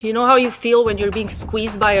You know how you feel when you're being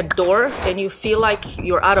squeezed by a door and you feel like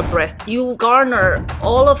you're out of breath? You garner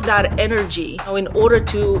all of that energy in order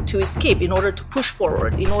to escape, in order to push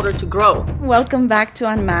forward, in order to grow. Welcome back to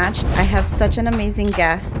Unmatched. I have such an amazing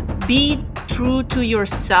guest. Be true to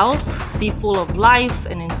yourself, be full of life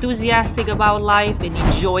and enthusiastic about life and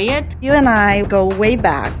enjoy it. You and I go way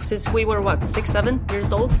back. Since we were, 6, 7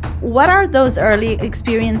 years old? What are those early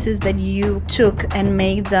experiences that you took and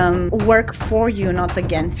made them work for you, not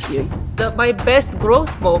against you? My best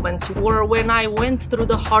growth moments were when I went through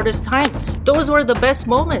the hardest times. Those were the best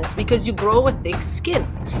moments because you grow a thick skin,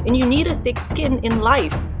 and you need a thick skin in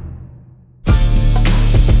life.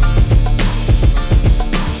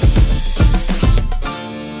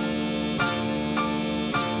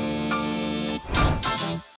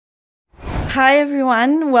 Hi,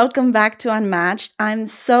 everyone. Welcome back to Unmatched. I'm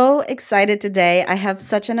so excited today. I have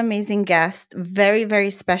such an amazing guest, very,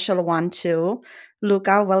 very special one too.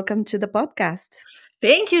 Luca, welcome to the podcast.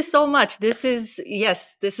 Thank you so much. This is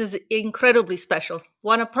incredibly special.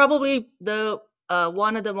 One of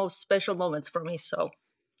the most special moments for me. So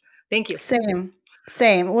thank you. Same.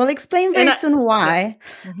 We'll explain very soon why.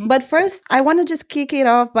 Yeah. Mm-hmm. But first, I want to just kick it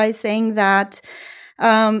off by saying that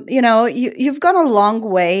you've gone a long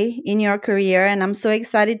way in your career, and I'm so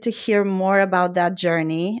excited to hear more about that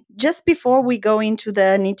journey. Just before we go into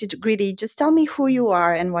the nitty-gritty, just tell me who you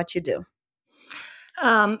are and what you do.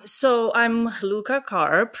 So I'm Luca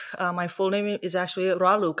Carp. My full name is actually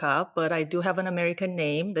Luca, but I do have an American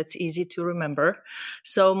name that's easy to remember.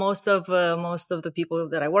 So most of the people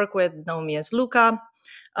that I work with know me as Luca.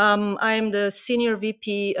 I'm the Senior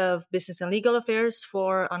VP of Business and Legal Affairs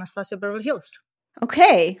for Anastasia Beverly Hills.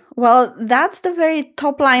 Okay, well, that's the very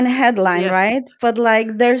top line headline, yes. Right? But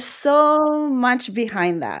there's so much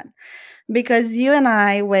behind that. Because you and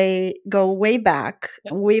I go way back.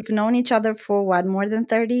 Yep. We've known each other for more than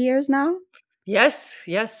 30 years now? Yes.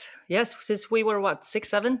 Since we were 6,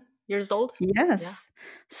 7 years old? Yes. Yeah.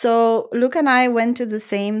 So Luke and I went to the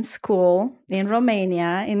same school in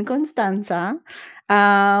Romania, in Constanța.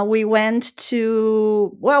 We went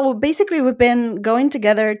to, basically we've been going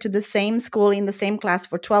together to the same school in the same class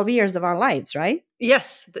for 12 years of our lives, right?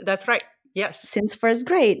 Yes, that's right. Yes. Since first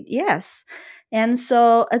grade, yes. And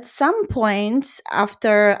so at some point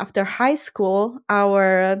after high school,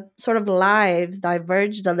 our sort of lives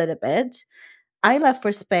diverged a little bit. I left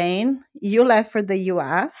for Spain, you left for the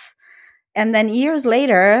US. And then years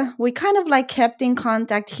later, we kind of kept in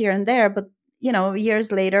contact here and there. But, years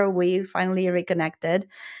later, we finally reconnected.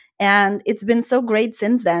 And it's been so great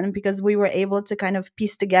since then because we were able to kind of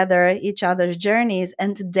piece together each other's journeys.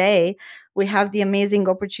 And today we have the amazing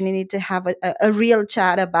opportunity to have a real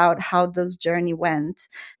chat about how this journey went.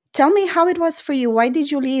 Tell me how it was for you. Why did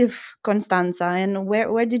you leave Constanța and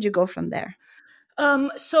where did you go from there?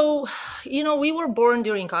 So, we were born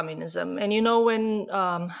during communism. And,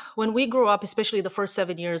 when we grew up, especially the first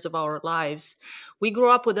 7 years of our lives, we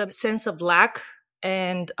grew up with a sense of lack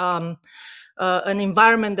and an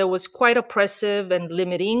environment that was quite oppressive and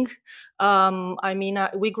limiting.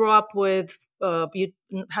 We grew up with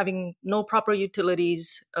having no proper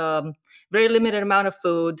utilities, very limited amount of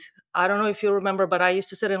food. I don't know if you remember, but I used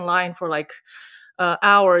to sit in line for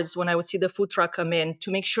hours when I would see the food truck come in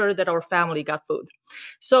to make sure that our family got food.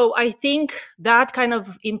 So I think that kind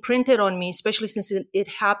of imprinted on me, especially since it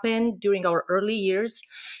happened during our early years.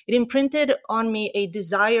 It imprinted on me a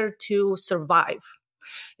desire to survive.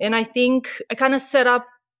 And I think I kind of set out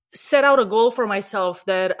a goal for myself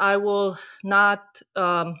that I will not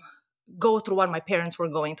go through what my parents were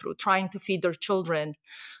going through, trying to feed their children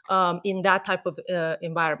in that type of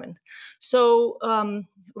environment. So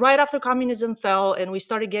right after communism fell and we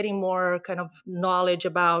started getting more kind of knowledge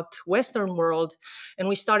about Western world and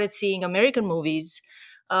we started seeing American movies,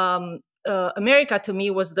 America to me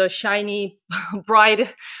was the shiny, bright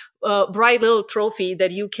little trophy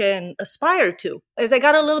that you can aspire to. As I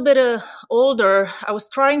got a little bit older, I was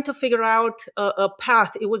trying to figure out a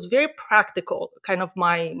path. It was very practical, kind of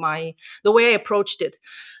the way I approached it.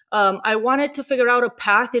 I wanted to figure out a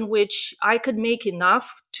path in which I could make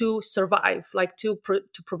enough to survive, to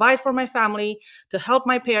provide for my family, to help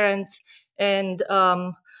my parents, and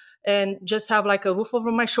just have a roof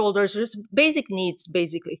over my shoulders, just basic needs,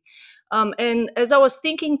 basically. And as I was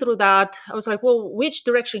thinking through that, I was like, well, which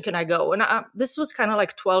direction can I go? And this was kind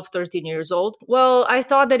of 12, 13 years old. Well, I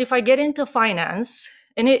thought that if I get into finance,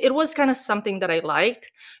 and it was kind of something that I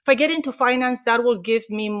liked, if I get into finance, that will give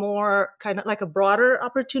me more kind of a broader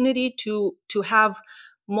opportunity to have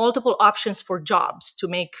multiple options for jobs to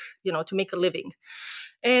make a living.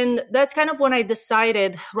 And that's kind of when I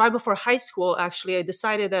decided, right before high school, actually, I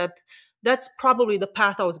decided that that's probably the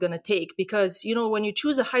path I was going to take. Because, when you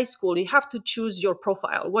choose a high school, you have to choose your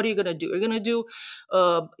profile. What are you going to do? You're going to do,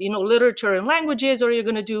 literature and languages, or you're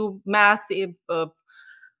going to do math,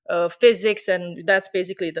 physics, and that's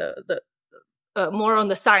basically the more on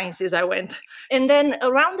the sciences I went. And then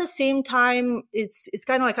around the same time, it's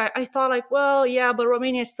kind of like I thought like, well, yeah, but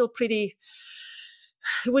Romania is still pretty.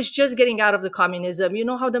 It was just getting out of the communism. You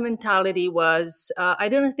know how the mentality was. I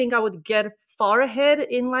didn't think I would get far ahead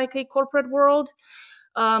in like a corporate world.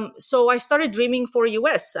 So I started dreaming for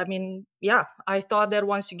US. I mean, yeah, I thought that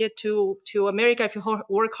once you get to America, if you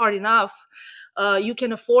work hard enough, you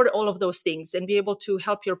can afford all of those things and be able to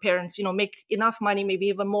help your parents. Make enough money, maybe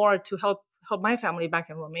even more, to help my family back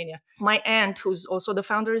in Romania. My aunt, who's also the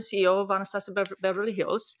founder and CEO of Anastasia Beverly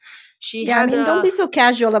Hills, she Yeah, I had mean, don't a be so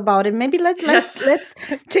casual about it. Maybe yes. let's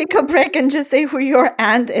take a break and just say who your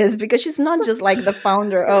aunt is, because she's not just like the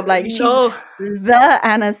founder of, like, she's No, the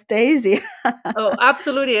Anastasia. oh,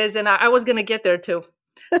 absolutely is, and I was gonna get there too.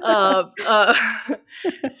 Uh, uh,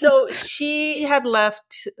 so she had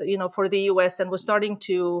left, for the U.S. and was starting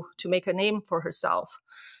to make a name for herself,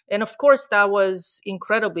 and of course that was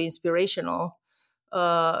incredibly inspirational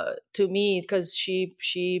to me, because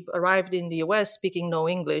she arrived in the U.S. speaking no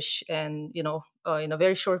English, and in a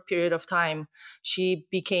very short period of time, she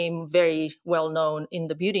became very well known in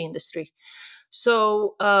the beauty industry.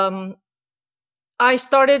 So I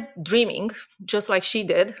started dreaming just like she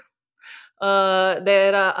did,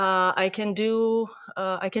 that I can do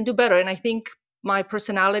better. And I think my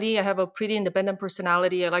personality, I have a pretty independent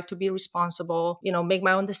personality. I like to be responsible, make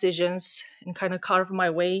my own decisions and kind of carve my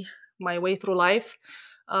way through life.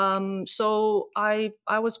 So I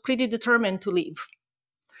was pretty determined to leave.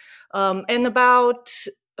 And about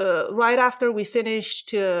right after we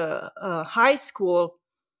finished high school,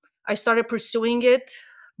 I started pursuing it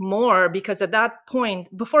more, because at that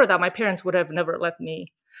point, before that, my parents would have never let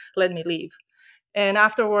me leave. And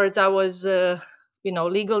afterwards, I was,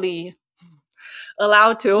 legally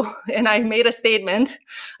allowed to, and I made a statement.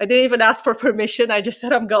 I didn't even ask for permission. I just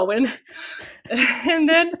said I'm going. And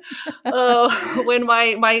then, when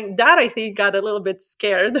my dad, I think, got a little bit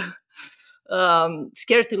scared,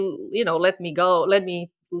 scared to let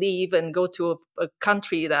me leave and go to a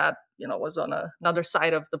country that was on another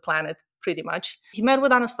side of the planet, pretty much. He met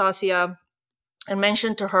with Anastasia and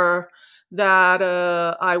mentioned to her that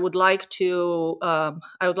I would like to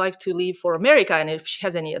leave for America, and if she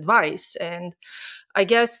has any advice. And I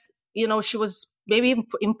guess she was maybe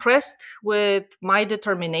impressed with my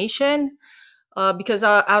determination, because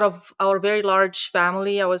out of our very large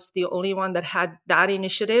family, I was the only one that had that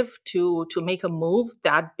initiative to make a move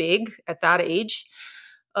that big at that age.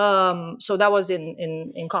 So that was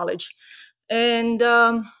in college, and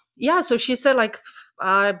yeah. So she said, like,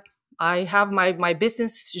 I I have my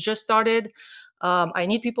business just started. I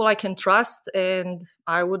need people I can trust, and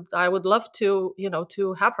I would love to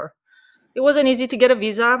have her. It wasn't easy to get a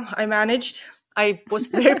visa. I managed. I was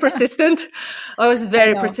very persistent. I was I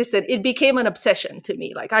very know. persistent. It became an obsession to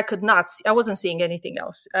me. Like, I could not see, I wasn't seeing anything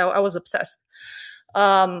else. I was obsessed.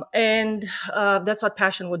 And that's what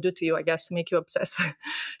passion would do to you, I guess, make you obsessed. Well,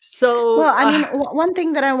 So, I mean, one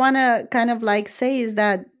thing that I want to kind of like say is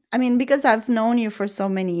that, I mean, because I've known you for so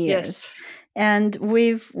many years, yes. and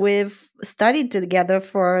we've studied together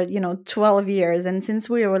for 12 years, and since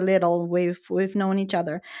we were little, we've known each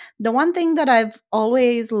other. The one thing that I've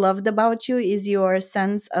always loved about you is your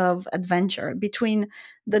sense of adventure. Between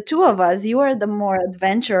the two of us, you are the more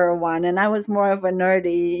adventurer one, and I was more of a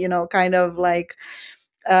nerdy, kind of like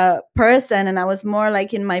person, and I was more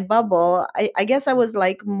like in my bubble. I guess I was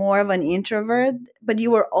like more of an introvert, but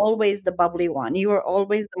you were always the bubbly one. You were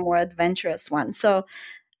always the more adventurous one. So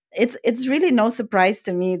it's really no surprise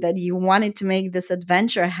to me that you wanted to make this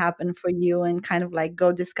adventure happen for you and kind of like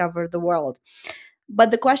go discover the world.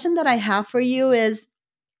 But the question that I have for you is,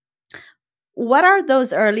 what are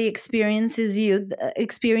those early experiences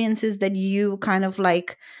that you kind of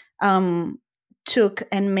like um took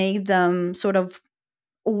and made them sort of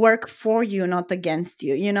work for you, not against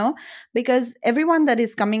you, because everyone that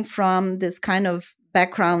is coming from this kind of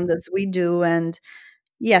background as we do, and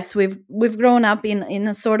yes, we've grown up in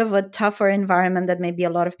a sort of a tougher environment that maybe a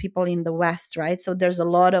lot of people in the West, right? So there's a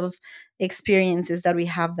lot of experiences that we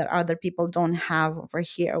have that other people don't have over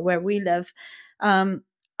here where we live. um,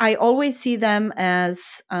 I always see them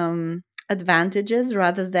as advantages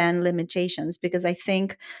rather than limitations, because I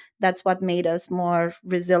think that's what made us more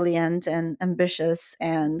resilient and ambitious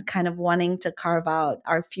and kind of wanting to carve out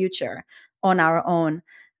our future on our own.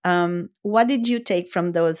 What did you take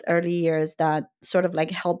from those early years that sort of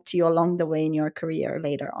like helped you along the way in your career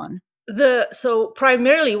later on? The so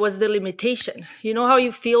primarily was the limitation. You know how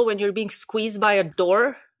you feel when you're being squeezed by a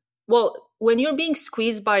door? Well, when you're being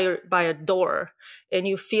squeezed by a door and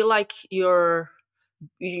you feel like you're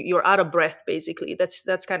out of breath, basically.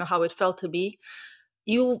 That's kind of how it felt to me.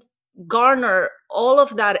 You garner all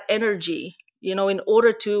of that energy, in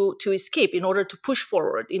order to escape, in order to push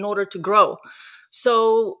forward, in order to grow.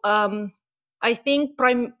 So I think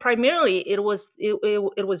primarily it was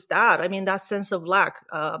that. I mean, that sense of lack.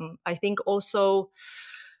 I think also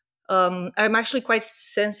I'm actually quite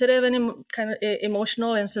sensitive and kind of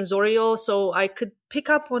emotional and sensorial, so I could pick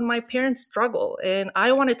up on my parents' struggle, and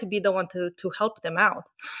I wanted to be the one to help them out.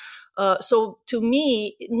 So to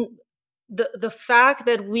me, the fact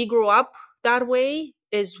that we grew up that way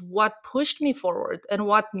is what pushed me forward and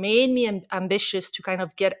what made me ambitious to kind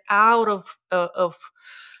of get out of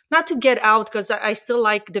not to get out, because I still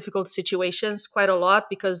like difficult situations quite a lot,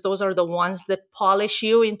 because those are the ones that polish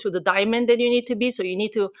you into the diamond that you need to be. So you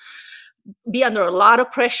need to be under a lot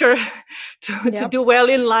of pressure to Yep. do well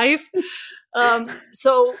in life.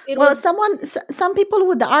 So it Well, was, some people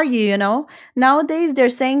would argue, nowadays they're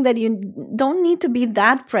saying that you don't need to be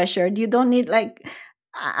that pressured. You don't need like.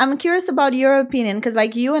 I'm curious about your opinion because,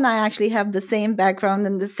 like, you and I actually have the same background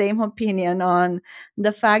and the same opinion on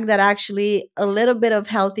the fact that actually a little bit of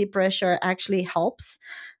healthy pressure actually helps.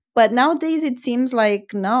 But nowadays it seems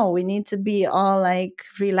like no, we need to be all like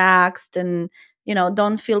relaxed and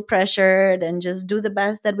don't feel pressured and just do the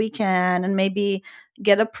best that we can and maybe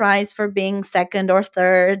get a prize for being second or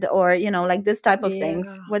third or like this type of yeah.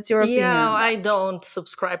 things. What's your opinion Yeah, on that? I don't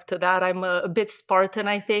subscribe to that. I'm a bit Spartan,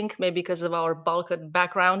 I think, maybe because of our Balkan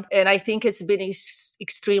background. And I think it's been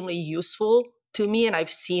extremely useful to me. And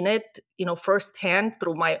I've seen it, firsthand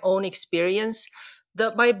through my own experience.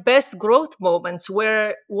 My best growth moments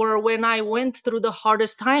were when I went through the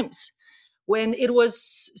hardest times, when it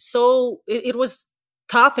was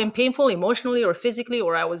tough and painful emotionally or physically,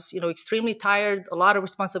 or I was, extremely tired, a lot of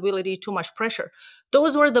responsibility, too much pressure.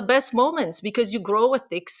 Those were the best moments because you grow a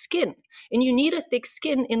thick skin, and you need a thick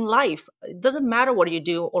skin in life. It doesn't matter what you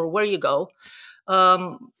do or where you go.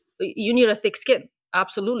 You need a thick skin,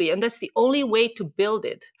 absolutely, and that's the only way to build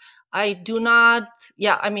it. I do not.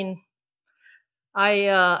 Yeah, I mean,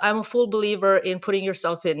 I'm a full believer in putting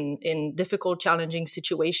yourself in difficult, challenging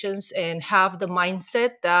situations and have the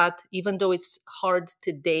mindset that even though it's hard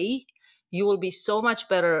today, you will be so much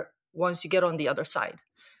better once you get on the other side,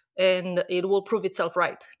 and it will prove itself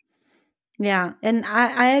right. Yeah, and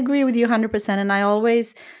I agree with you 100%. And I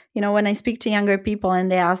always, when I speak to younger people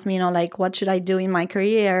and they ask me, like, what should I do in my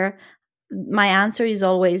career? My answer is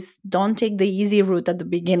always don't take the easy route at the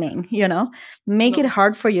beginning, make it No.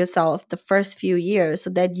 hard for yourself the first few years so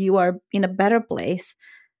that you are in a better place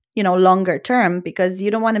longer term, because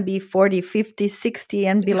you don't want to be 40, 50, 60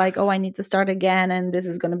 and be Yeah. like, oh, I need to start again and this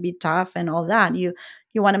is going to be tough and all that.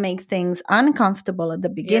 You want to make things uncomfortable at the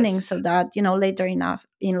beginning so Yes. that later enough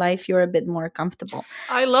in life you're a bit more comfortable.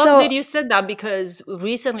 I love So that you said that, because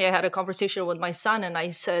recently I had a conversation with my son and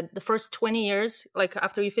I said the first 20 years, like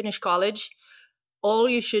after you finish college, all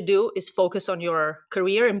you should do is focus on your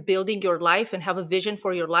career and building your life and have a vision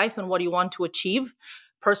for your life and what you want to achieve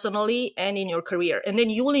personally and in your career. And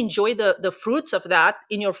then you will enjoy the fruits of that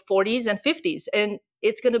in your 40s and 50s. And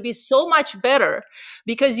it's going to be so much better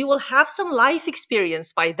because you will have some life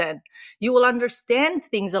experience by then. You will understand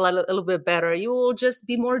things a little bit better. You will just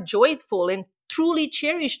be more joyful and truly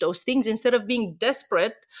cherish those things instead of being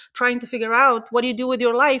desperate trying to figure out what do you do with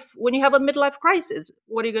your life when you have a midlife crisis.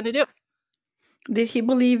 What are you going to do? did he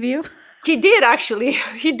believe you? He did, actually.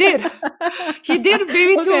 He did. He did,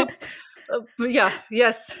 maybe Okay, to yeah,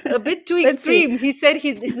 yes, a bit too let's see. extreme. He said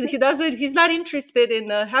he doesn't, he's not interested in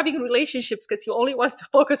having relationships because he only wants to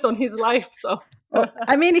focus on his life. So Oh,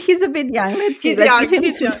 I mean, he's a bit young. Let's see. he's Let's give young. him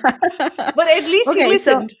He's some young, time. but at least he Okay, so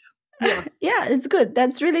listened. Yeah. yeah, it's good.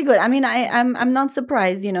 That's really good. I mean, I'm not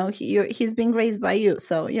surprised. He's being raised by you,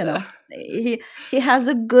 so he has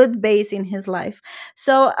a good base in his life.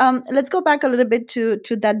 So let's go back a little bit to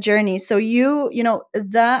that journey. So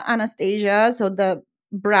the Anastasia, so the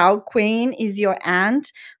brow queen, is your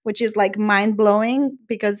aunt, which is like mind blowing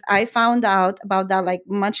because I found out about that like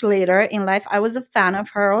much later in life. I was a fan of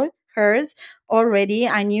hers already.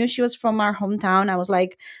 I knew she was from our hometown. I was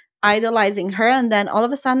like idolizing her, and then all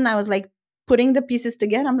of a sudden I was like putting the pieces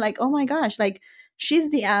together. I'm like, oh my gosh, like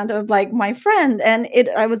she's the aunt of like my friend. And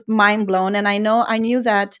I was mind blown. And I knew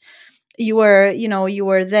that you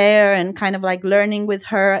were there and kind of like learning with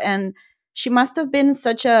her, and she must have been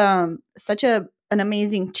such a an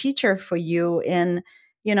amazing teacher for you in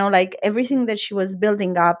like everything that she was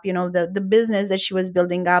building up, the business that she was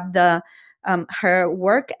building up, her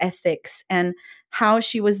work ethics and how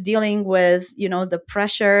she was dealing with, the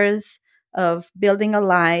pressures of building a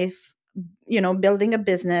life, building a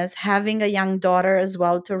business, having a young daughter as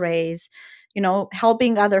well to raise,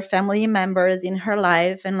 helping other family members in her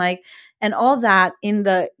life, and like, and all that in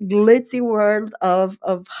the glitzy world of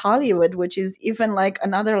Hollywood, which is even like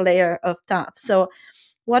another layer of tough. So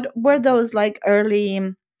what were those like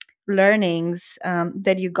early learnings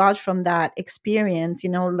that you got from that experience,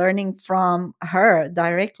 learning from her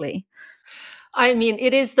directly? I mean,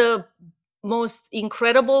 it is the most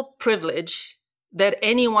incredible privilege that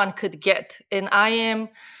anyone could get. And I am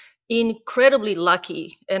incredibly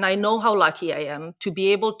lucky, and I know how lucky I am to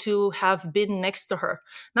be able to have been next to her.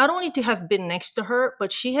 Not only to have been next to her,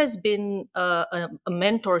 but she has been a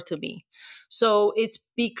mentor to me. So it's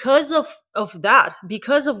because of that,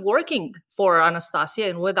 because of working for Anastasia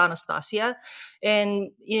and with Anastasia,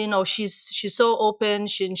 and she's so open,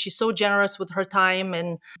 she's so generous with her time,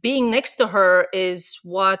 and being next to her is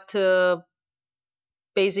what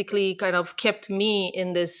basically kind of kept me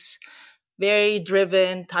in this very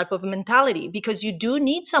driven type of mentality, because you do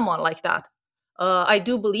need someone like that. I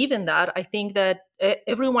do believe in that. I think that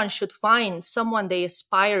everyone should find someone they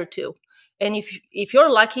aspire to. And if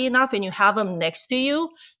you're lucky enough and you have them next to you,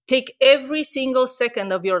 take every single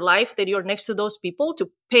second of your life that you're next to those people to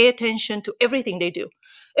pay attention to everything they do.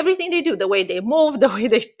 Everything they do, the way they move, the way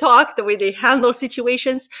they talk, the way they handle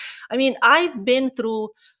situations. I mean, I've been through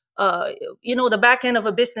the back end of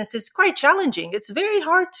a business is quite challenging. It's very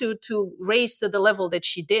hard to raise to the level that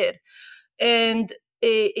she did, and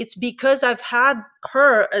it's because I've had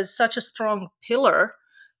her as such a strong pillar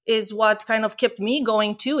is what kind of kept me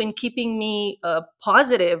going too, and keeping me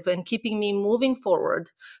positive and keeping me moving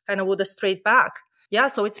forward, kind of with a straight back. Yeah,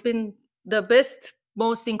 so it's been the best,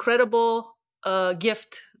 most incredible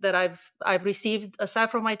gift that I've received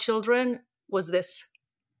aside from my children was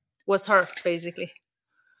her basically.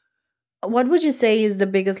 What would you say is the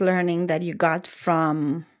biggest learning that you got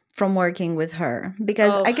from working with her?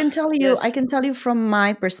 Because Oh, I yes. can tell you from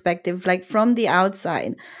my perspective, like from the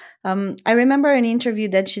outside. I remember an interview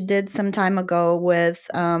that she did some time ago with,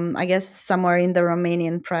 I guess, somewhere in the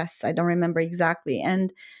Romanian press. I don't remember exactly.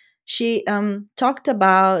 And she talked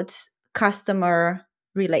about customer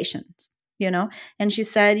relations, and she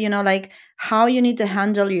said, like how you need to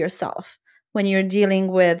handle yourself when you're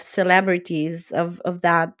dealing with celebrities of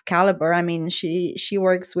that caliber. I mean, she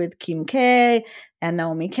works with Kim K and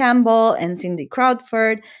Naomi Campbell and Cindy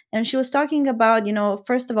Crawford, and she was talking about,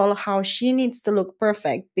 first of all, how she needs to look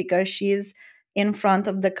perfect because she's in front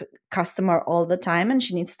of the customer all the time and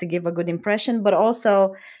she needs to give a good impression, but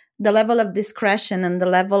also the level of discretion and the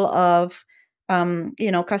level of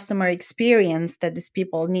customer experience that these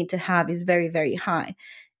people need to have is very, very high.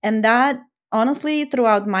 And that, honestly,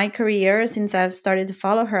 throughout my career, since I've started to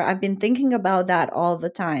follow her, I've been thinking about that all the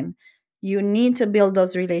time. You need to build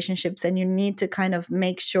those relationships and you need to kind of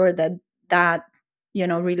make sure that that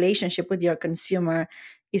relationship with your consumer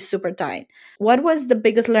is super tight. What was the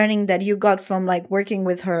biggest learning that you got from like working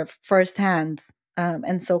with her firsthand,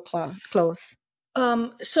 and so close?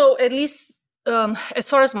 So at least as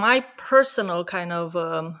far as my personal kind of,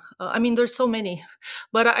 I mean, there's so many,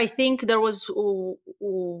 but I think there was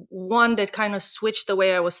one that kind of switched the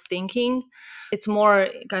way I was thinking. It's more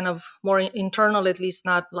kind of more internal, at least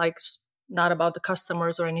not like not about the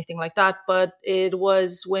customers or anything like that. But it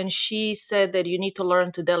was when she said that you need to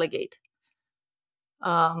learn to delegate.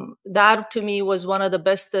 That to me was one of the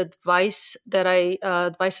best advices that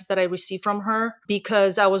I received from her,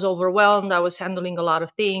 because I was overwhelmed. I was handling a lot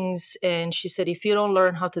of things, and she said, "If you don't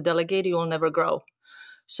learn how to delegate, you will never grow."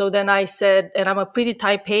 So then I said, and I'm a pretty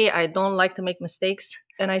type A. I don't like to make mistakes.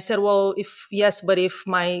 And I said, "Well, if yes, but if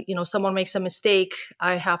my someone makes a mistake,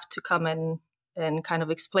 I have to come and kind of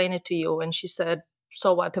explain it to you." And she said,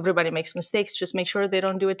 "So what? Everybody makes mistakes. Just make sure they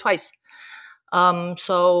don't do it twice."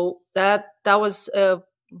 So that was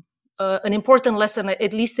an important lesson,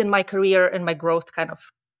 at least in my career and my growth kind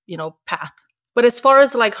of path. But as far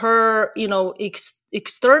as like her,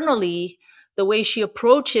 externally, the way she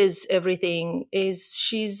approaches everything is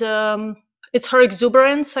it's her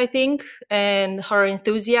exuberance, I think, and her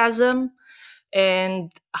enthusiasm,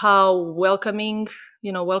 and how welcoming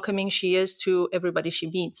she is to everybody she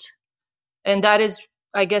meets. And that is,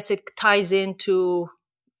 I guess, it ties into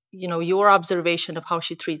your observation of how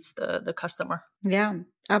she treats the customer. Yeah,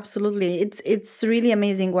 absolutely. It's really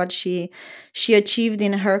amazing what she achieved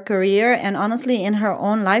in her career and honestly in her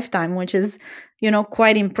own lifetime, which is,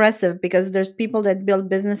 quite impressive because there's people that build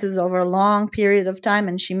businesses over a long period of time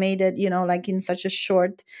and she made it, like in such a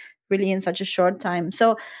short, really in such a short time.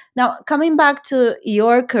 So now coming back to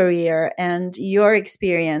your career and your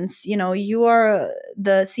experience, you are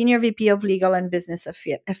the senior VP of legal and business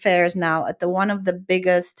affairs now at the one of the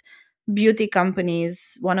biggest beauty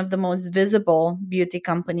companies, one of the most visible beauty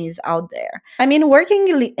companies out there. I mean, working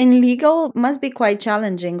in legal must be quite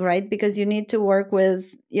challenging, right? Because you need to work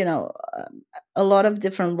with, a lot of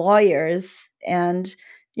different lawyers, and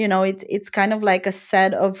it's kind of like a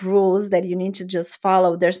set of rules that you need to just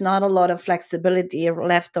follow. There's not a lot of flexibility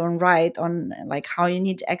left or right on like how you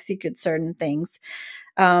need to execute certain things.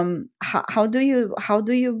 How do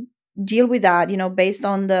you deal with that, based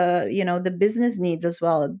on the business needs as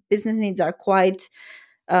well? Business needs are quite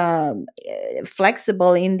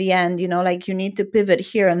flexible in the end, like you need to pivot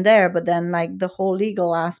here and there, but then like the whole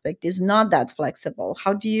legal aspect is not that flexible.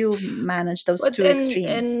 How do you manage those But two extremes?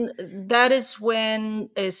 and that is when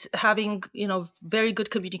is having very good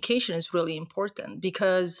communication is really important,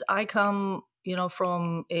 because I come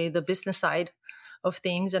from the business side of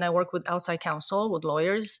things, and I work with outside counsel with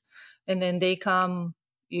lawyers, and then they come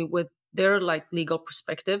with their like legal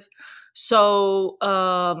perspective. So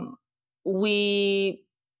we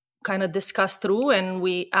kind of discuss through, and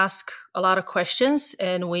we ask a lot of questions,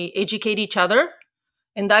 and we educate each other,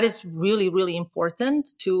 and that is really really important,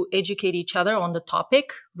 to educate each other on the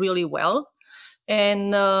topic really well.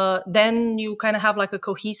 And then you kind of have like a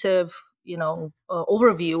cohesive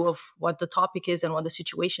overview of what the topic is and what the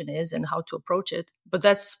situation is and how to approach it. But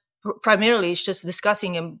that's primarily, it's just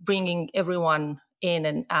discussing and bringing everyone in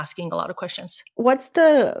and asking a lot of questions. What's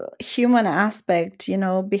the human aspect,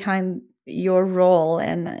 behind your role,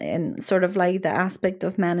 and sort of like the aspect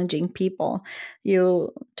of managing people?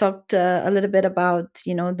 You talked a little bit about,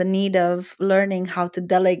 the need of learning how to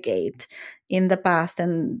delegate in the past,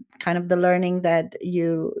 and kind of the learning that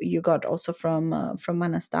you got also from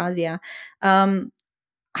Anastasia. Um,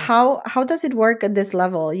 how does it work at this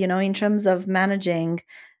level, in terms of managing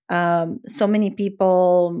so many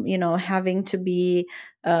people, having to be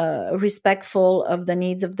respectful of the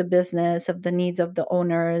needs of the business, of the needs of the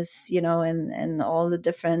owners, and all the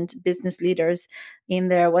different business leaders in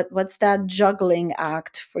there? What's that juggling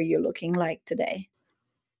act for you looking like today?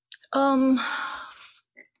 um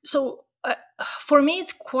so for me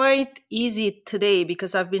it's quite easy today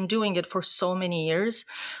because I've been doing it for so many years.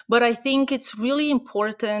 But I think it's really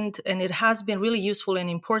important, and it has been really useful and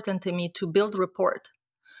important to me, to build rapport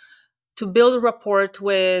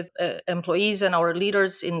with employees and our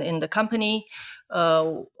leaders in the company,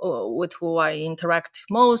 with who I interact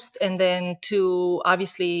most. And then to,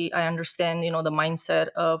 obviously, I understand, the mindset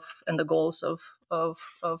of and the goals of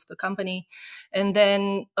the company. And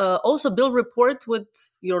then also build rapport with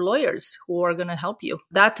your lawyers who are going to help you.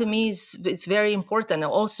 That to me is it's very important.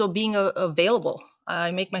 And also being available.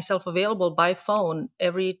 I make myself available by phone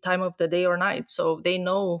every time of the day or night. So they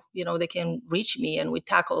know, they can reach me, and we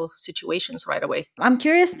tackle situations right away. I'm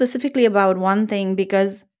curious specifically about one thing,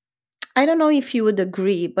 because I don't know if you would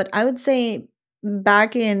agree, but I would say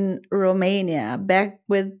back in Romania, back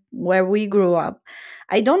with where we grew up,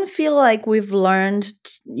 I don't feel like we've learned,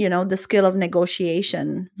 the skill of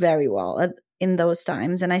negotiation very well in those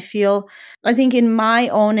times. And I think in my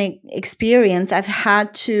own experience, I've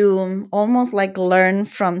had to almost like learn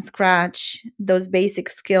from scratch those basic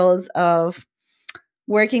skills of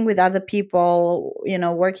working with other people,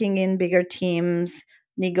 working in bigger teams,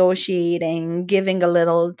 negotiating, giving a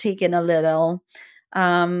little, taking a little.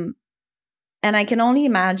 Um, and I can only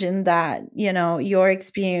imagine that, your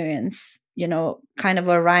experience, kind of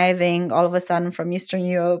arriving all of a sudden from Eastern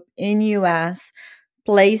Europe in US,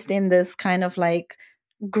 placed in this kind of like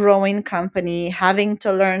growing company, having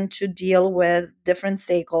to learn to deal with different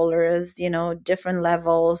stakeholders, different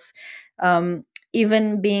levels.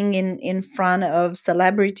 Even being in front of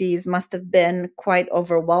celebrities must have been quite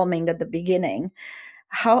overwhelming at the beginning.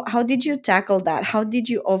 How did you tackle that? How did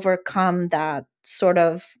you overcome that sort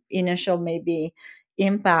of initial maybe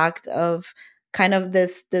impact of kind of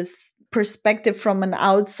this perspective from an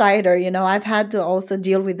outsider? I've had to also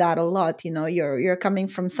deal with that a lot. You're coming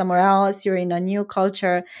from somewhere else, you're in a new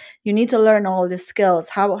culture, you need to learn all the skills.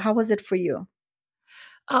 How was it for you?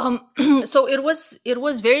 So it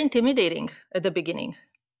was very intimidating at the beginning,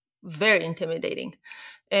 very intimidating.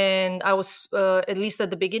 And I was, at least at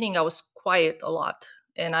the beginning, I was quiet a lot,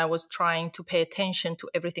 and I was trying to pay attention to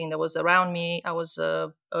everything that was around me. I was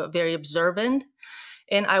very observant,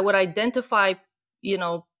 and I would identify,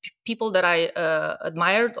 people that I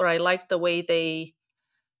admired, or I liked the way they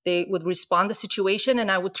would respond to the situation, and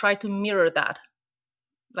I would try to mirror that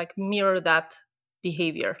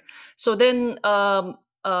behavior. So then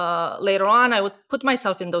later on, I would put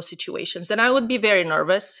myself in those situations, and I would be very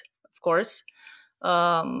nervous. of course.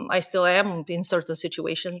 I still am in certain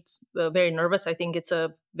situations very nervous. I think it's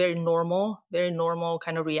a very normal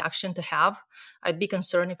kind of reaction to have. I'd be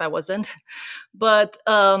concerned if I wasn't. But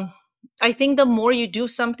I think the more you do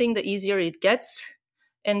something, the easier it gets.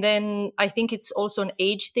 And then I think it's also an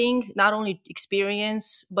age thing, not only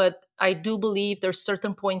experience, but I do believe there's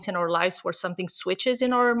certain points in our lives where something switches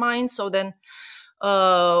in our minds. So then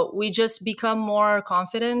we just become more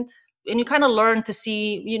confident, and you kind of learn to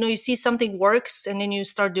see, you see something works and then you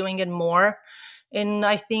start doing it more. And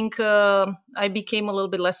I think I became a little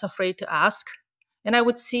bit less afraid to ask. And I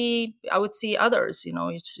would see others,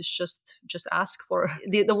 it's just ask for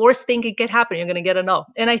the worst thing that could happen, you're going to get a no.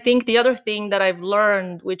 And I think the other thing that I've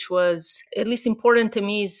learned, which was at least important to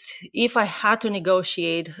me, is if I had to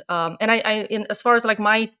negotiate, and as far as like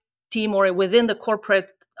my team or within the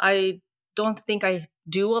corporate, I don't think I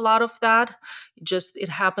do a lot of that. It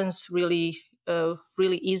happens really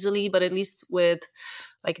easily. But at least with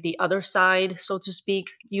like the other side, so to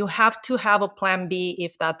speak, you have to have a plan B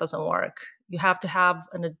if that doesn't work. You have to have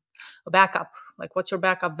a backup. Like, what's your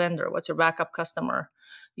backup vendor? What's your backup customer?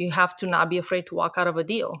 You have to not be afraid to walk out of a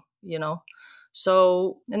deal.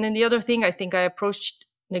 So, and then the other thing, I think I approached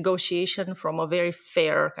negotiation from a very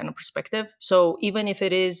fair kind of perspective. So even if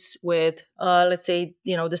it is with, let's say,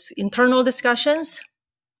 this internal discussions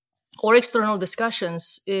or external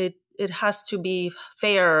discussions, it has to be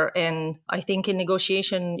fair. And I think in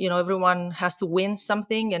negotiation, everyone has to win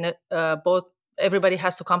something, and both everybody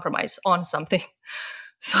has to compromise on something.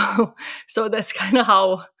 So so that's kind of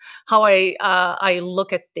how I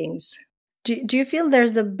look at things. Do you feel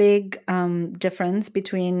there's a big difference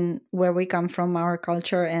between where we come from, our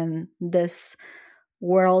culture, and this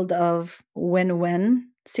world of win-win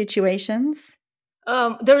situations?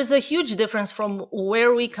 There is a huge difference from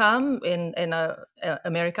where we come in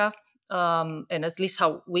America, and at least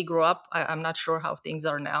how we grew up. I'm not sure how things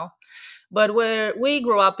are now, but where we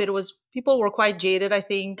grew up, it was people were quite jaded, I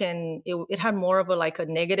think, and it had more of a like a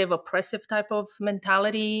negative, oppressive type of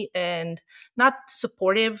mentality and not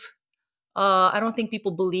supportive. I don't think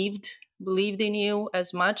people believed in you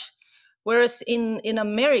as much. Whereas in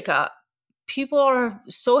America, people are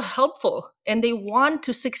so helpful and they want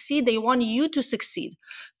to succeed. They want you to succeed.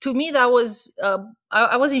 To me, that was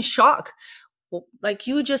I was in shock. Like,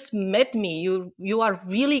 you just met me. You are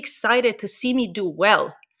really excited to see me do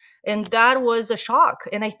well, and that was a shock.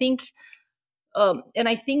 And I think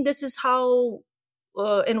this is how,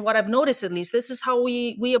 and what I've noticed, at least, this is how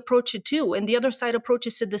we approach it too. And the other side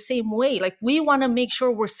approaches it the same way. Like, we want to make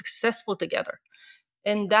sure we're successful together.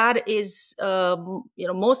 And that is,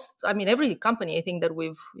 most, I mean, every company, I think, that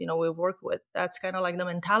we've worked with, that's kind of like the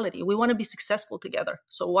mentality. We want to be successful together.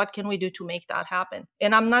 So what can we do to make that happen?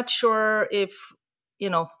 And I'm not sure if,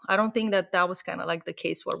 I don't think that was kind of like the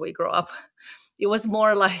case where we grew up. It was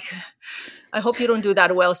more like, I hope you don't do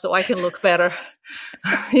that well so I can look better.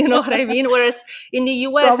 You know what I mean? Whereas in the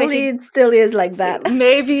US, I Probably think it still is like that.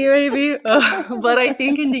 maybe, but I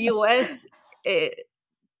think in the US,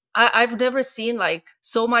 I've never seen like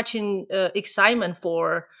so much in excitement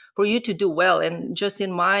for you to do well. And just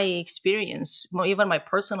in my experience, even my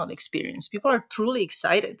personal experience, people are truly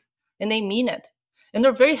excited and they mean it, and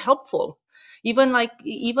they're very helpful. Even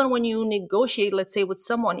when you negotiate, let's say, with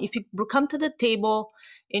someone, if you come to the table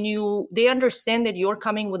and they understand that you're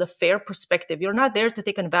coming with a fair perspective, you're not there to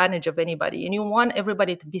take advantage of anybody, and you want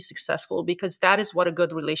everybody to be successful, because that is what a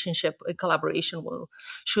good relationship, a collaboration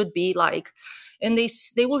should be like. And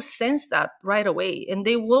they will sense that right away, and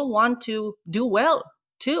they will want to do well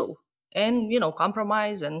too, and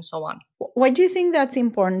compromise and so on. Why do you think that's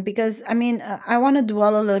important? Because I mean, I want to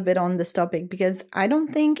dwell a little bit on this topic because I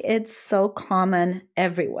don't think it's so common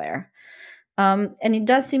everywhere. And it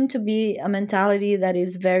does seem to be a mentality that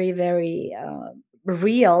is very, very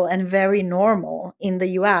real and very normal in the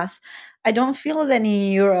US. I don't feel that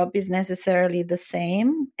in Europe is necessarily the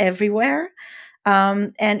same everywhere.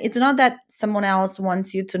 And it's not that someone else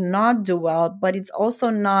wants you to not do well, but it's also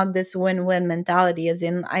not this win-win mentality, as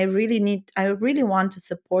in, I really want to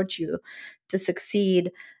support you to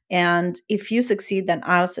succeed. And if you succeed, then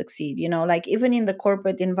I'll succeed. Like, even in the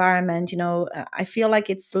corporate environment, I feel like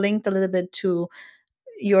it's linked a little bit to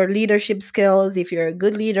your leadership skills. If you're a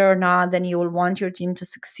good leader or not, then you will want your team to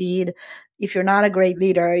succeed. If you're not a great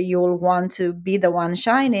leader, you will want to be the one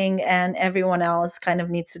shining, and everyone else kind of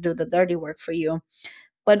needs to do the dirty work for you.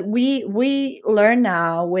 But we learn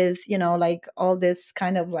now with like all this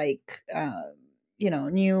kind of like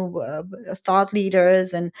new thought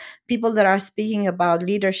leaders and people that are speaking about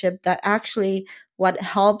leadership, that actually what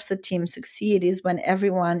helps a team succeed is when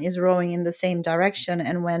everyone is rowing in the same direction,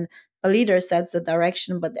 and when a leader sets the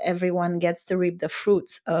direction, but everyone gets to reap the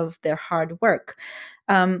fruits of their hard work.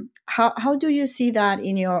 How do you see that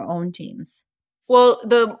in your own teams? Well,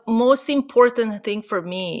 the most important thing for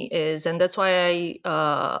me is, and that's why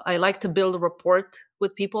I like to build a rapport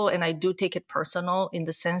with people, and I do take it personal in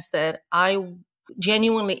the sense that I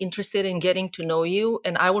genuinely interested in getting to know you,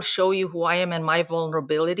 and I will show you who I am and my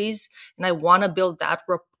vulnerabilities, and I want to build that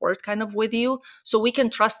rapport kind of with you so we can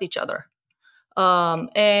trust each other.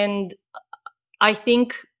 And I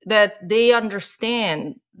think that they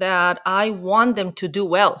understand that I want them to do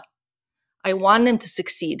well. I want them to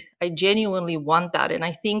succeed. I genuinely want that. And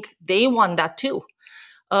I think they want that too.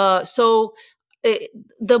 So eh,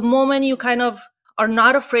 the moment you kind of are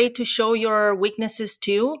not afraid to show your weaknesses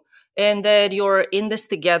too, and that you're in this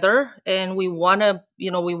together and we want to,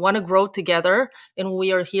 we want to grow together and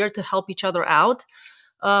we are here to help each other out.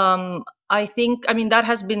 I think, I mean, that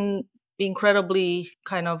has been incredibly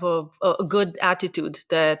kind of a good attitude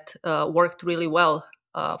that worked really well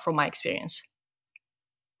from my experience.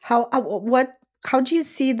 How do you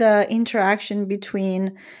see the interaction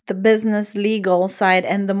between the business legal side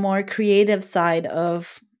and the more creative side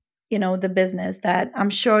of, the business that I'm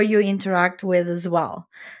sure you interact with as well?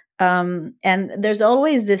 And there's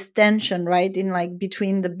always this tension, right, in like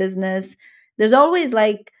between the business. There's always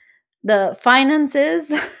like the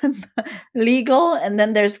finances, legal, and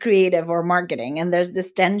then there's creative or marketing, and there's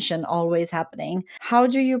this tension always happening. How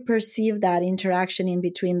do you perceive that interaction in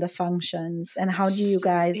between the functions, and how do you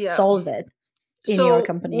guys Yeah. solve it in your So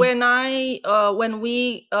company? when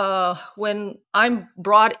I'm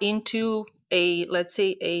brought into a, let's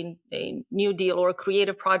say, a new deal or a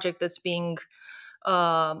creative project that's being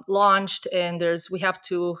launched, and we have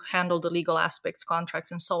to handle the legal aspects, contracts,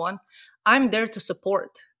 and so on, I'm there to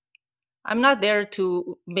support. I'm not there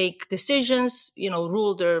to make decisions,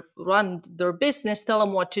 run their business, tell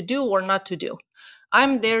them what to do or not to do.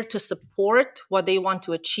 I'm there to support what they want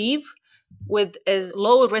to achieve with as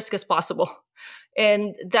low risk as possible.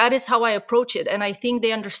 And that is how I approach it. And I think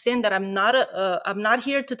they understand that I'm not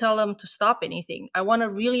here to tell them to stop anything. I want to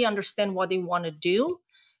really understand what they want to do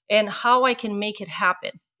and how I can make it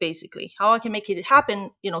happen, basically how I can make it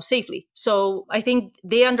happen, safely. So I think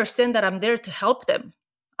they understand that I'm there to help them.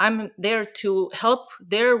 I'm there to help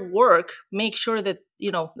their work, make sure that,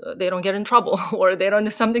 they don't get in trouble or they don't do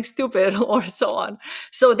something stupid or so on.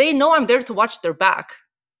 So they know I'm there to watch their back,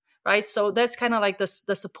 right? So that's kind of like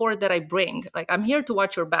the support that I bring. Like, I'm here to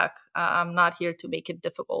watch your back. I'm not here to make it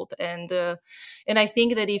difficult. And I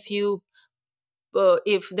think that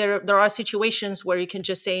if there are situations where you can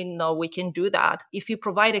just say no, we can do that. If you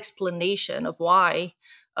provide explanation of why,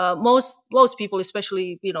 most people,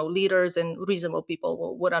 especially leaders and reasonable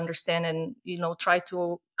people, would understand and try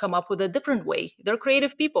to come up with a different way. They're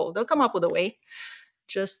creative people; they'll come up with a way.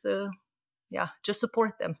 Just yeah, just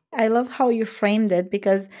support them. I love how you framed it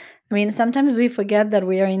because I mean sometimes we forget that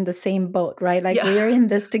we are in the same boat, right? Like Yeah. we are in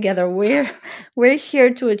this together. We're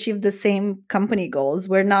here to achieve the same company goals.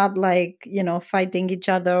 We're not like, fighting each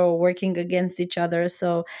other or working against each other.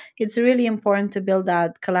 So it's really important to build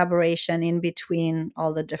that collaboration in between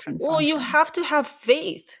all the different Well, you have functions. to have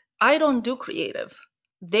faith. I don't do creative.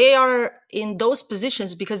 They are in those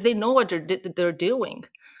positions because they know what they're doing.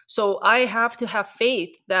 So I have to have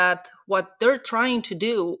faith that what they're trying to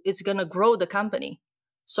do is going to grow the company.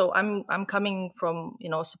 So I'm coming from,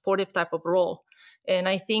 a supportive type of role. And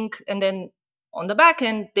I think, and then on the back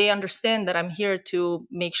end, they understand that I'm here to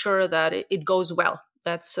make sure that it goes well.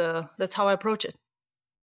 That's how I approach it.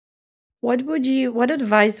 What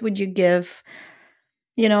advice would you give,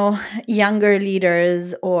 you know, younger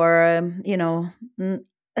leaders or,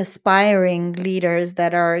 aspiring leaders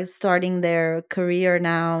that are starting their career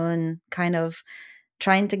now and kind of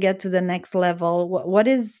trying to get to the next level? What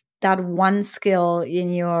is that one skill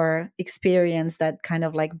in your experience that kind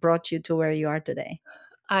of like brought you to where you are today?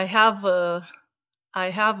 I have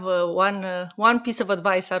one piece of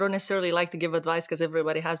advice. I don't necessarily like to give advice because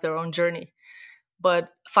everybody has their own journey, but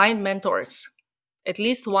find mentors, at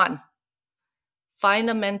least one. Find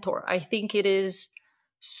a mentor. I think it is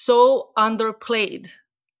so underplayed.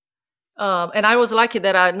 And I was lucky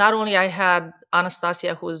that not only I had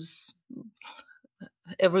Anastasia, who's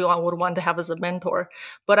everyone would want to have as a mentor,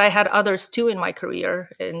 but I had others too in my career,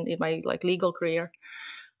 in my like legal career.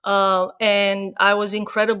 And I was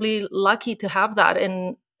incredibly lucky to have that.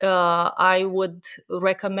 And I would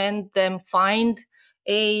recommend them find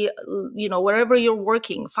wherever you're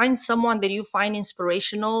working, find someone that you find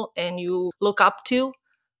inspirational and you look up to,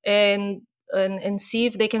 and and see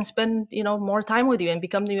if they can spend more time with you and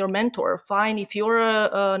become your mentor. Find, if you're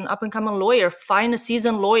an up and coming lawyer, find a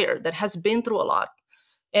seasoned lawyer that has been through a lot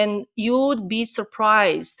And you would be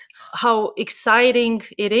surprised how exciting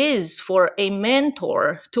it is for a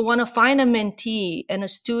mentor to want to find a mentee and a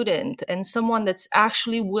student and someone that's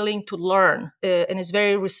actually willing to learn, and is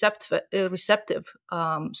very receptive.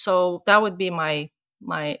 So that would be my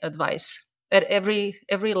advice at every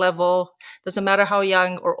level. Doesn't matter how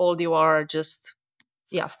young or old you are, just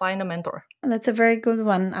yeah, find a mentor. That's a very good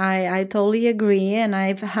one. I totally agree. And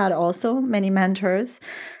I've had also many mentors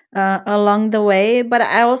along the way. But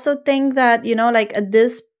I also think that, like at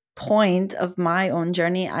this point of my own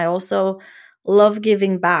journey, I also love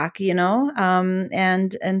giving back,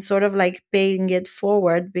 and sort of like paying it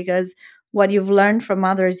forward, because what you've learned from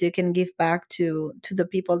others, you can give back to the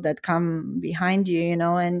people that come behind you,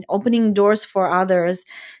 and opening doors for others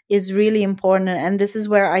is really important. And this is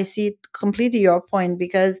where I see completely your point,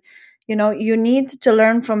 because you need to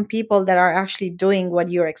learn from people that are actually doing what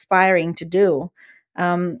you're aspiring to do.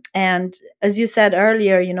 And as you said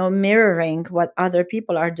earlier, mirroring what other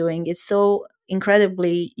people are doing is so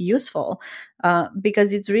incredibly useful,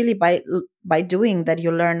 because it's really by doing that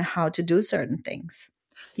you learn how to do certain things.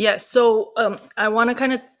 Yes. So I want to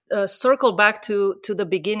kind of circle back to the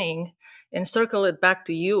beginning and circle it back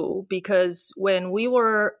to you, because when we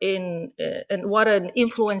were in, and what an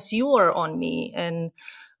influence you were on me and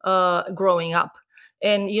growing up.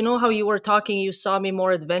 And you know how you were talking, you saw me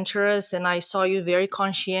more adventurous, and I saw you very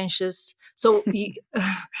conscientious. So you,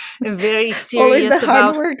 and very Always the serious hard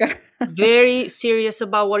about worker. very serious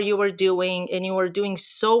about what you were doing, and you were doing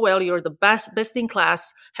so well. You're the best in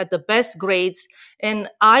class, had the best grades, and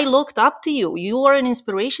I looked up to you. You were an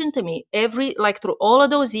inspiration to me. Every like through all of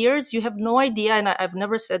those years, you have no idea. And I've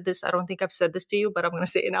never said this. I don't think I've said this to you, but I'm going to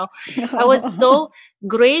say it now. I was so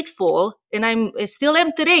grateful, and I still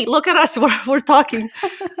am today. Look at us, we're talking.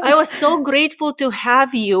 I was so grateful to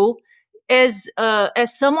have you as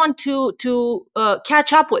someone to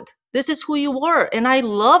catch up with. This is who you were. And I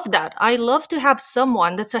love that. I love to have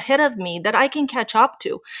someone that's ahead of me that I can catch up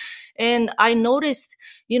to. And I noticed,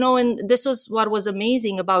 and this was what was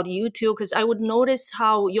amazing about you too, because I would notice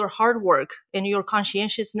how your hard work and your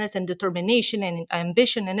conscientiousness and determination and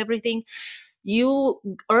ambition and everything, you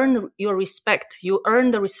earn your respect. You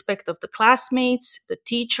earn the respect of the classmates, the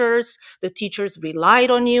teachers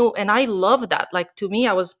relied on you. And I love that. Like, to me,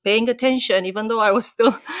 I was paying attention, even though I was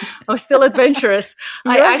still adventurous.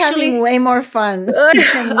 I You're having actually, way more fun than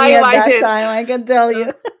me at I that did. time, I can tell Uh,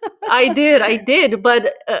 you. I did,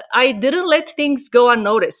 but I didn't let things go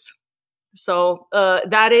unnoticed. So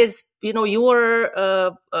that is, you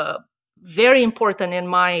were very important in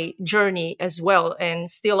my journey as well, and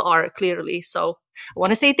still are clearly. So I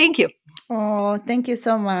want to say thank you. Oh, thank you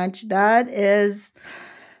so much. That is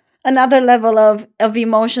another level of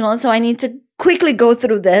emotional. So I need to quickly go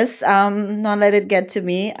through this, not let it get to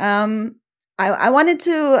me. I wanted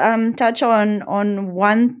to touch on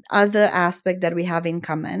one other aspect that we have in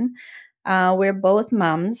common. We're both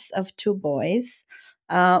moms of two boys.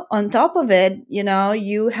 On top of it,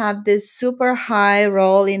 you have this super high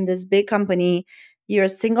role in this big company. You're a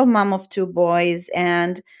single mom of two boys,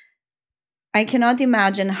 and I cannot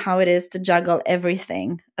imagine how it is to juggle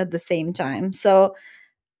everything at the same time. So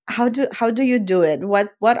how do you do it?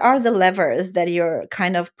 What are the levers that you're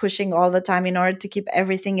kind of pushing all the time in order to keep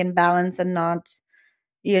everything in balance and not,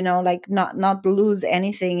 like not lose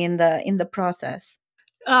anything in the process?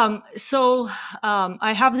 So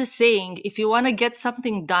I have this saying: if you want to get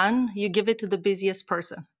something done, you give it to the busiest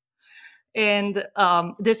person. And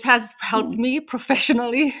this has helped Hmm. me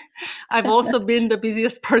professionally. I've also been the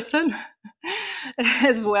busiest person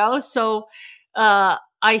as well. So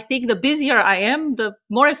I think the busier I am, the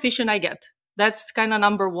more efficient I get. That's kind of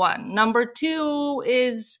number one. Number two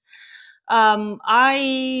is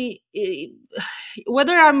I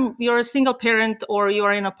whether you're a single parent or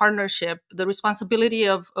you're in a partnership, the responsibility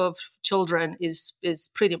of children is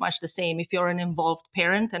pretty much the same if you're an involved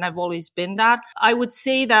parent, and I've always been that. I would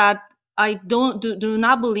say that I do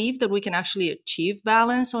not believe that we can actually achieve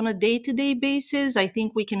balance on a day-to-day basis. I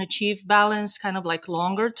think we can achieve balance kind of like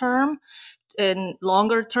longer term. And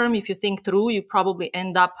longer term, if you think through, you probably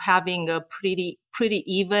end up having a pretty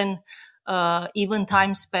even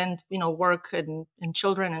time spent, work and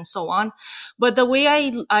children and so on. But the way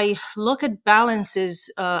I look at balance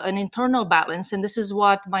is an internal balance, and this is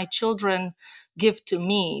what my children give to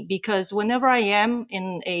me, because whenever I am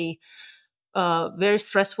in a very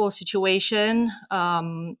stressful situation,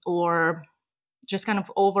 or just kind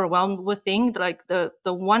of overwhelmed with things, like the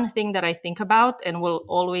one thing that I think about and will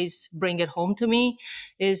always bring it home to me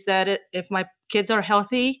is that if my kids are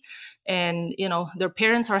healthy, and their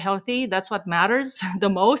parents are healthy. That's what matters the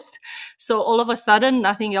most. So all of a sudden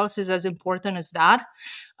nothing else is as important as that.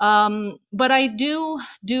 But I do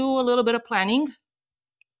a little bit of planning,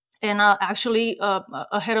 and actually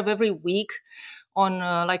ahead of every week on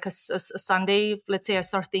like a Sunday, let's say I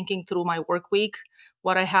start thinking through my work week,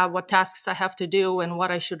 what I have, what tasks I have to do, and what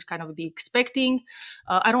I should kind of be expecting.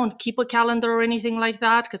 I don't keep a calendar or anything like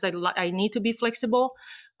that because I need to be flexible.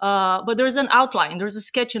 But there's an outline, there's a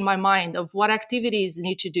sketch in my mind of what activities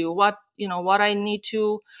need to do, what I need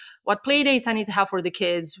to, what play dates I need to have for the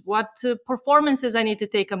kids, what performances I need to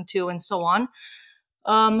take them to, and so on.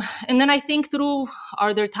 And then I think through,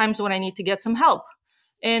 are there times when I need to get some help?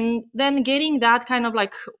 And then getting that kind of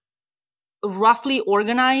like roughly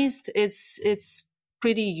organized, it's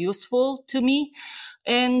pretty useful to me.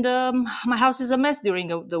 And my house is a mess during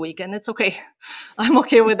the week, and it's okay. I'm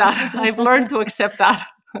okay with that. I've learned to accept that.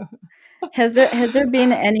 Has there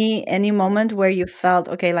been any moment where you felt,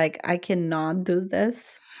 okay, like I cannot do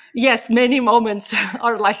this? Yes, many moments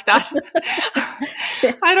are like that.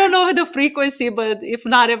 Yeah. I don't know the frequency, but if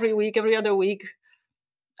not every week, every other week,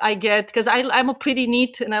 I get, because I'm a pretty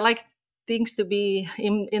neat and I like things to be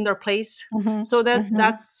in their place. Hmm. So Hmm.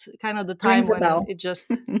 that's kind of the time Rings a when bell. it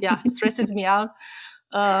just, yeah, stresses me out.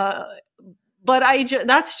 Uh, but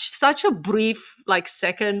that's such a brief like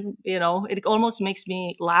second, it almost makes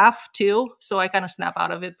me laugh too. So I kind of snap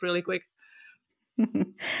out of it really quick.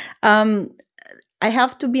 um, I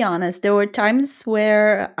have to be honest. There were times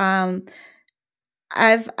where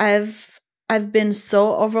I've I've I've been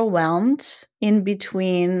so overwhelmed in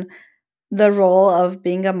between the role of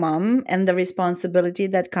being a mom and the responsibility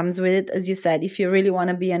that comes with it. As you said, if you really want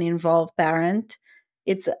to be an involved parent,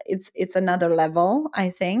 it's another level, I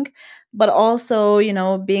think. But also,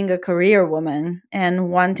 being a career woman and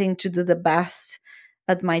wanting to do the best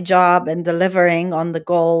at my job and delivering on the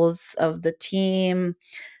goals of the team,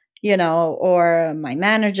 or my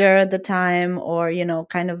manager at the time, or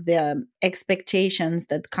kind of the expectations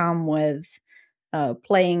that come with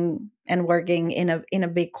playing and working in a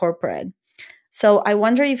big corporate. So I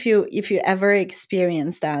wonder if you ever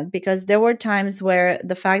experienced that, because there were times where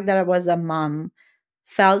the fact that I was a mom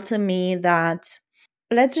felt to me that,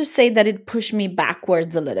 let's just say that it pushed me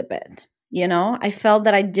backwards a little bit. I felt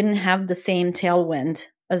that I didn't have the same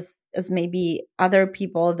tailwind as maybe other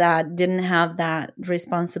people that didn't have that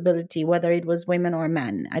responsibility, whether it was women or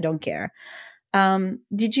men. I don't care.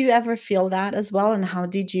 Did you ever feel that as well, and how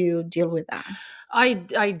did you deal with that?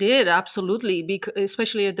 I did absolutely, because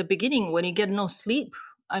especially at the beginning when you get no sleep.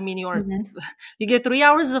 I mean, Hmm. you get 3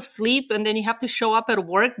 hours of sleep, and then you have to show up at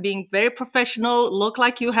work being very professional, look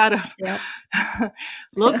like you had Yep. a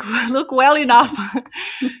look well enough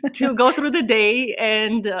to go through the day,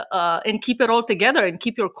 and keep it all together and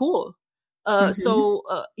keep your cool. Hmm. So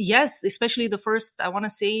yes, especially the first, I want to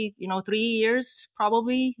say, 3 years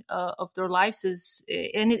probably of their lives is,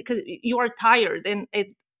 and because you are tired,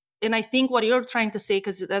 and I think what you're trying to say,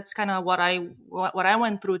 because that's kind of what I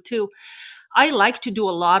went through too. I like to do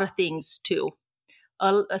a lot of things too,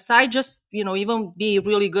 aside just even be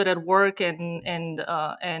really good at work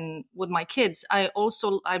and with my kids.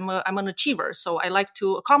 I'm an achiever, so I like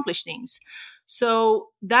to accomplish things. So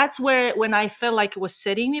that's where, when I felt like it was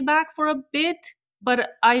setting me back for a bit,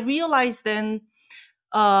 but I realized then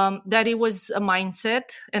that it was a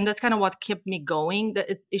mindset, and that's kind of what kept me going.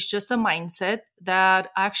 That it's just a mindset that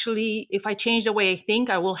actually, if I change the way I think,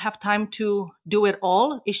 I will have time to do it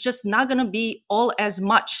all. It's just not going to be all as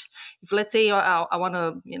much. If, let's say, I want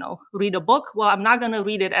to read a book, well, I'm not going to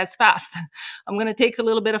read it as fast. I'm going to take a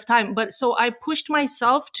little bit of time. But so I pushed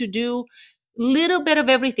myself to do little bit of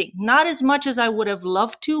everything, not as much as I would have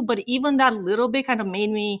loved to, but even that little bit kind of made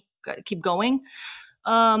me keep going.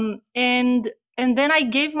 And then I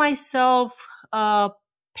gave myself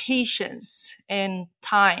patience and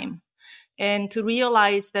time, and to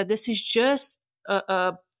realize that this is just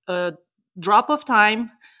a drop of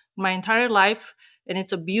time, my entire life, and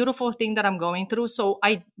it's a beautiful thing that I'm going through. So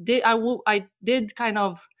I did kind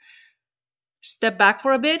of step back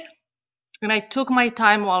for a bit, and I took my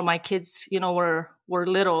time while my kids were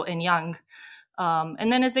little and young.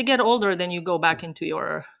 And then as they get older, then you go back into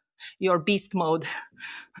your beast mode.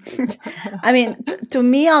 I mean, to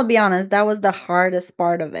me, I'll be honest, that was the hardest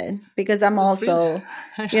part of it, because I'm It's really, also,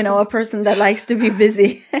 I know. a person that likes to be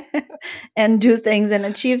busy and do things and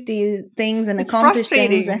achieve these things and It's accomplish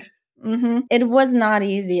things. frustrating. It was not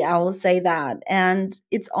easy, I will say that. And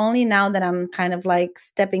it's only now that I'm kind of like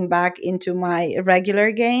stepping back into my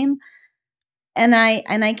regular game. And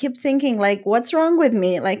I keep thinking, like, what's wrong with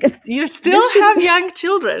me? Like, You still this should have be. young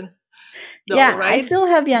children. though, Yeah, I right? still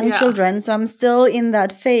have young Yeah. children, so I'm still in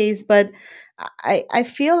that phase, but I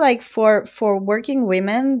feel like for working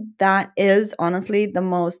women, that is honestly the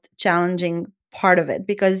most challenging part of it,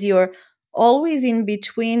 because you're always in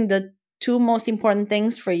between the two most important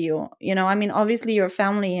things for you. You know, I mean, obviously your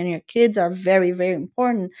family and your kids are very, very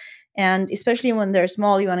important. And especially when they're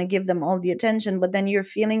small, you want to give them all the attention, but then you're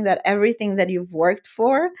feeling that everything that you've worked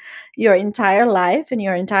for your entire life and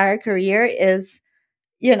your entire career is,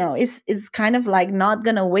 is kind of like not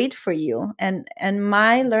gonna wait for you. And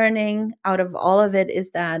my learning out of all of it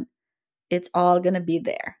is that it's all gonna be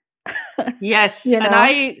there. Yes, you and know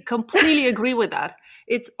I completely agree with that.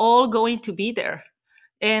 It's all going to be there,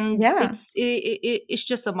 and yeah, it's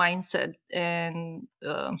just a mindset. And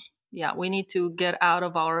yeah, we need to get out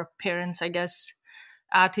of our parents, I guess,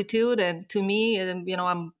 attitude. And to me, and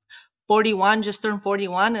I'm 41, just turned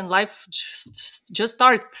 41, and life just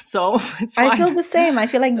starts. So it's I fine. feel the same. I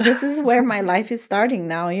feel like this is where my life is starting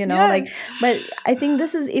now, like, Yes. but I think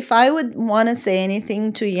this is, if I would want to say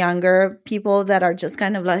anything to younger people that are just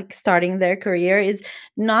kind of like starting their career, is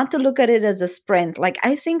not to look at it as a sprint. Like,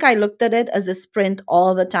 I think I looked at it as a sprint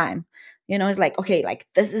all the time. It's like, okay, like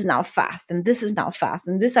this is now fast and this is now fast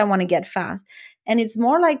and this I want to get fast. And it's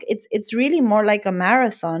more like it's really more like a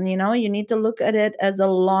marathon. You need to look at it as a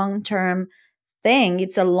long-term thing.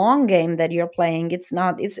 It's a long game that you're playing. It's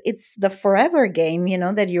the forever game,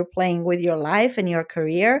 that you're playing with your life and your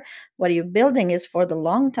career. What you're building is for the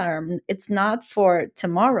long term. It's not for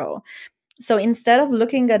tomorrow. So instead of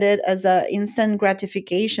looking at it as a instant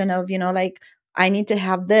gratification of, like, I need to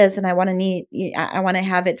have this and I want to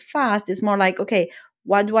have it fast, it's more like, okay,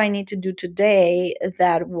 what do I need to do today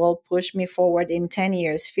that will push me forward in 10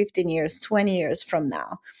 years, 15 years, 20 years from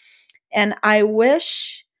now? And I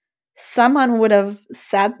wish someone would have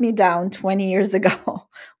sat me down 20 years ago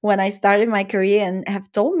when I started my career and have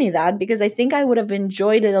told me that, because I think I would have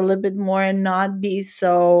enjoyed it a little bit more and not be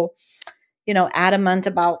so, adamant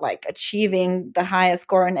about like achieving the highest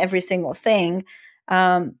score in every single thing.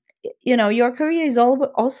 Your career is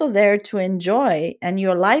also there to enjoy, and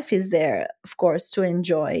your life is there, of course, to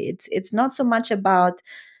enjoy. It's not so much about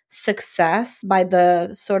success by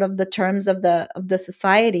the sort of the terms of the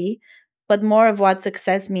society, but more of what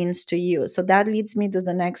success means to you. So that leads me to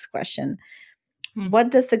the next question. Hmm.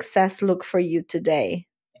 What does success look for you today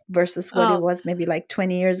versus what it Oh, was maybe like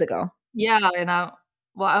 20 years ago? yeah,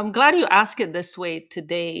 well, I'm glad you asked it this way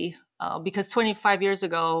today, because 25 years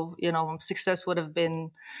ago, success would have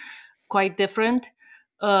been quite different.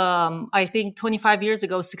 I think 25 years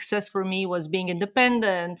ago, success for me was being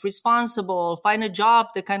independent, responsible, find a job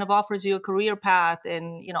that kind of offers you a career path,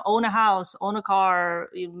 and own a house, own a car,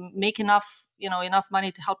 make enough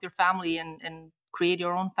money to help your family, and create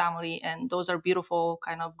your own family. And those are beautiful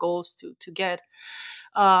kind of goals to get.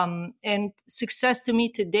 And success to me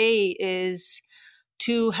today is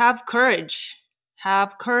to have courage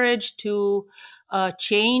to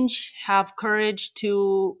change, have courage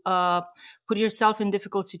to put yourself in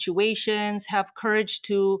difficult situations, have courage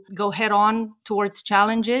to go head on towards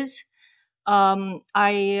challenges.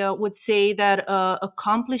 I would say that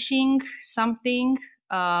accomplishing something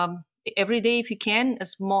every day, if you can,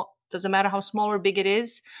 as small, doesn't matter how small or big it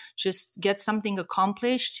is, just get something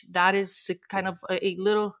accomplished. That is kind of a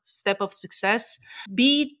little step of success.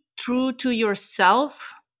 Be true to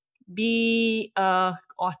yourself, be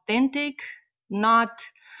authentic, not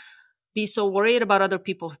be so worried about other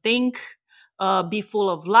people think, be full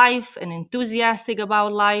of life and enthusiastic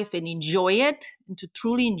about life and enjoy it, and to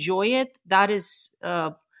truly enjoy it. That is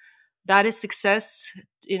success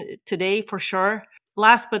today for sure.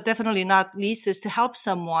 Last but definitely not least is to help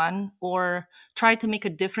someone or try to make a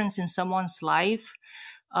difference in someone's life.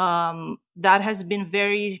 That has been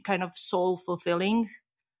very kind of soul fulfilling,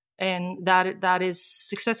 and that is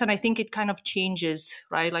success. And I think it kind of changes,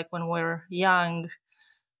 right? Like when we're young,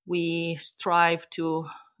 we strive to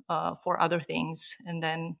for other things, and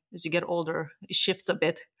then as you get older, it shifts a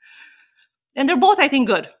bit. And they're both, I think,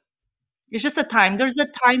 good. It's just a time. There's a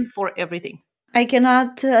time for everything. I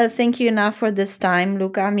cannot thank you enough for this time,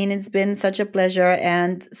 Luca. I mean, it's been such a pleasure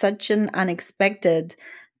and such an unexpected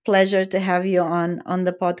pleasure to have you on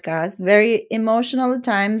the podcast. Very emotional at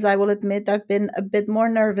times. I will admit I've been a bit more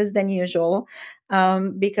nervous than usual,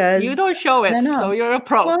 You because don't show I don't it, so know. you're a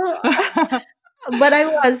pro. Well, but I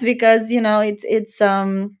was, because it's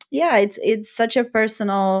yeah, it's such a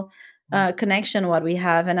personal connection what we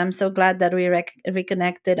have, and I'm so glad that we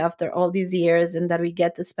reconnected after all these years, and that we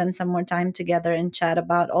get to spend some more time together and chat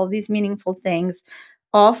about all these meaningful things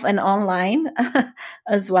off and online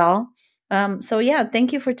as well. So yeah,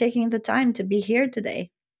 thank you for taking the time to be here today.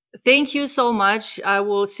 Thank you so much. I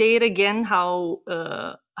will say it again how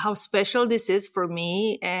special this is for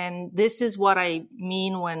me, and this is what I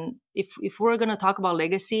mean when if we're going to talk about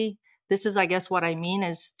legacy. This is, I guess, what I mean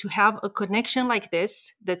is to have a connection like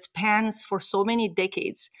this that spans for so many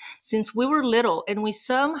decades since we were little, and we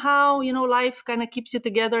somehow, life kind of keeps you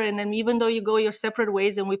together. And then even though you go your separate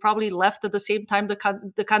ways, and we probably left at the same time,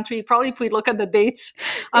 the country, probably if we look at the dates,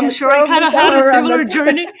 I'm Yes, sure I kind probably of had a somewhere around similar that.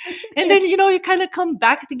 journey. And then you kind of come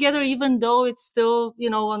back together even though it's still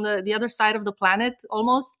on the other side of the planet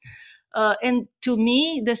almost. And to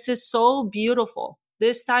me this is so beautiful,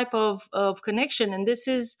 this type of connection, and this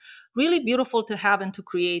is really beautiful to have and to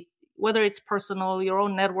create, whether it's personal, your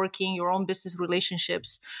own networking, your own business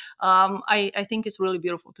relationships. I think it's really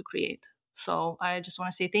beautiful to create. So I just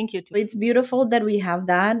want to say thank you to It's beautiful that we have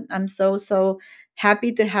that. I'm so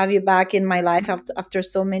happy to have you back in my life after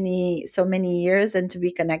so many years and to be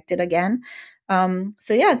connected again.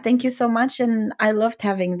 So yeah, thank you so much, and I loved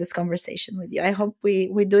having this conversation with you. I hope we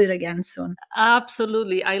do it again soon.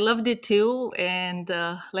 absolutely. I loved it too, and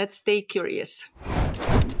let's stay curious.